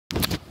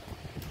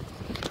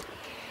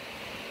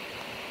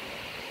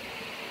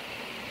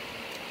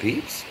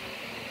peeps?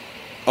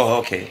 Oh,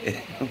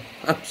 okay.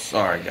 I'm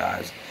sorry,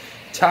 guys.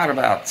 Tired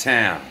about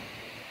town.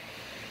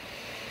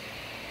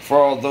 For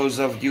all those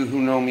of you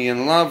who know me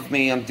and love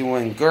me, I'm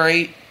doing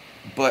great,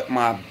 but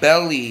my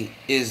belly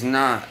is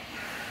not.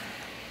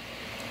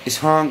 It's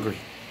hungry.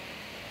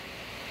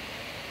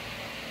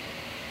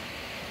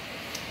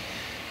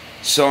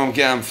 So I'm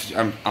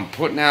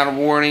putting out a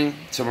warning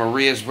to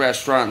Maria's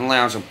Restaurant and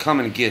Lounge. I'm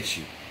coming to get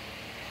you.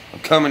 I'm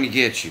coming to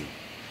get you.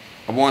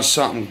 I want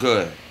something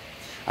good.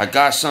 I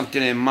got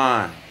something in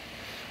mind.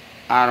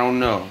 I don't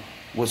know.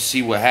 We'll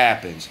see what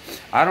happens.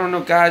 I don't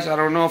know, guys. I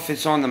don't know if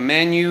it's on the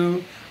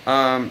menu.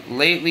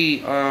 Lately,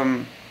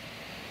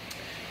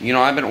 you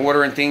know, I've been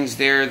ordering things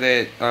there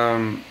that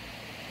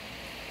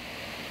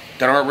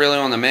that aren't really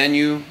on the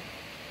menu,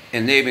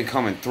 and they've been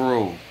coming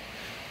through.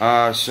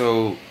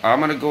 So I'm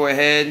gonna go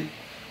ahead.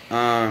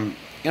 I'm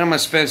gonna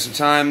spend some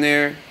time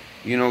there.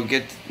 You know,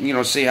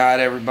 say hi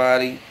to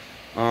everybody.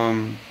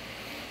 And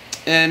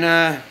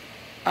I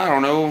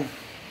don't know.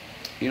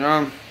 You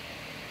know,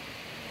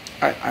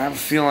 I have a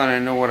feeling I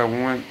know what I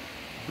want.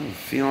 I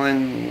have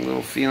a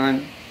little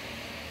feeling.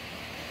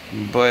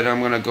 But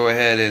I'm gonna go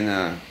ahead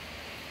and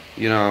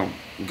you know,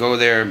 go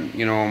there.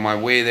 You know, on my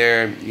way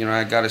there, you know,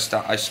 I gotta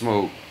stop. I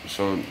smoke,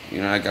 so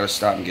you know, I gotta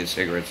stop and get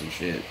cigarettes and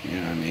shit. You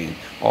know what I mean?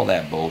 All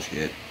that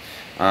bullshit.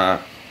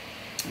 But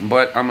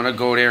I'm gonna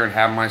go there and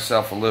have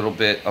myself a little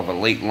bit of a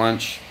late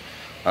lunch.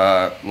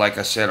 Like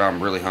I said,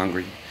 I'm really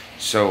hungry.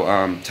 So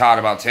tired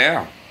about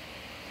town.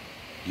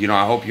 You know,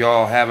 I hope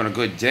y'all having a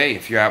good day.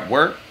 If you're at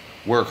work,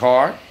 work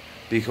hard,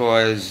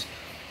 because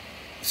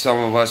some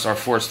of us are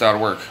forced out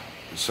of work.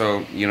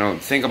 So, you know,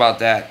 think about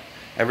that.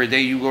 Every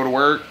day you go to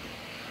work,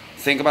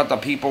 think about the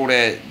people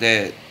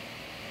that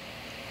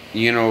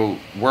you know,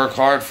 work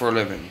hard for a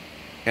living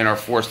and are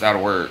forced out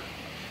of work.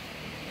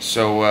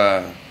 So,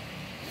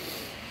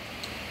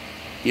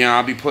 you know,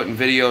 I'll be putting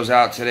videos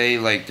out today.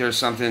 Like, there's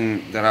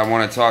something that I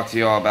want to talk to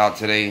y'all about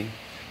today.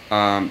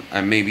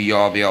 And maybe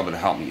y'all be able to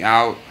help me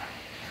out.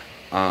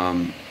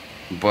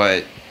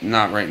 But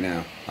not right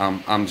now.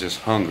 I'm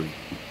just hungry.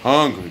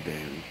 Hungry,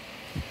 baby.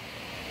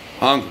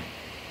 Hungry.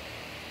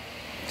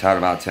 Tired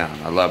about town.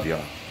 I love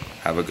y'all.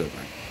 Have a good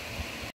one.